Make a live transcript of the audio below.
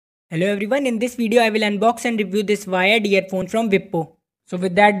Hello everyone, in this video I will unbox and review this wired earphone from Vippo. So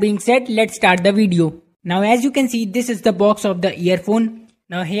with that being said, let's start the video. Now as you can see, this is the box of the earphone.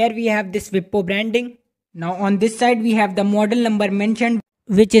 Now here we have this Vippo branding. Now on this side we have the model number mentioned,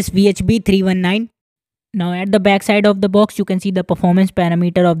 which is VHB-319. Now at the back side of the box you can see the performance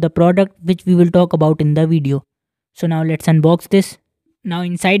parameter of the product, which we will talk about in the video. So now let's unbox this. Now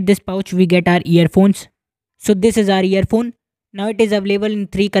inside this pouch we get our earphones. So this is our earphone. Now it is available in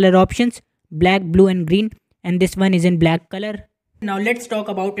 3 color options: black, blue and green, and this one is in black color. Now let's talk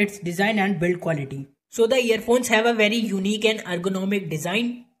about its design and build quality. So the earphones have a very unique and ergonomic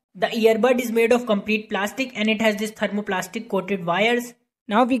design. The earbud is made of complete plastic and it has this thermoplastic coated wires.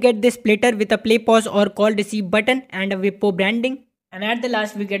 Now we get this splitter with a play, pause or call receive button and a Vippo branding. And at the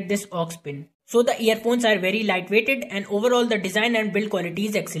last we get this aux pin. So the earphones are very lightweighted and overall the design and build quality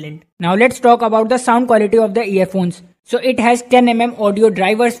is excellent. Now let's talk about the sound quality of the earphones. So it has 10mm audio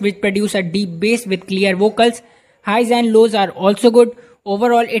drivers which produce a deep bass with clear vocals. Highs and lows are also good.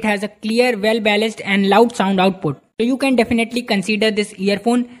 Overall it has a clear, well balanced and loud sound output. So you can definitely consider this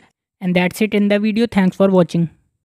earphone. And that's it in the video. Thanks for watching.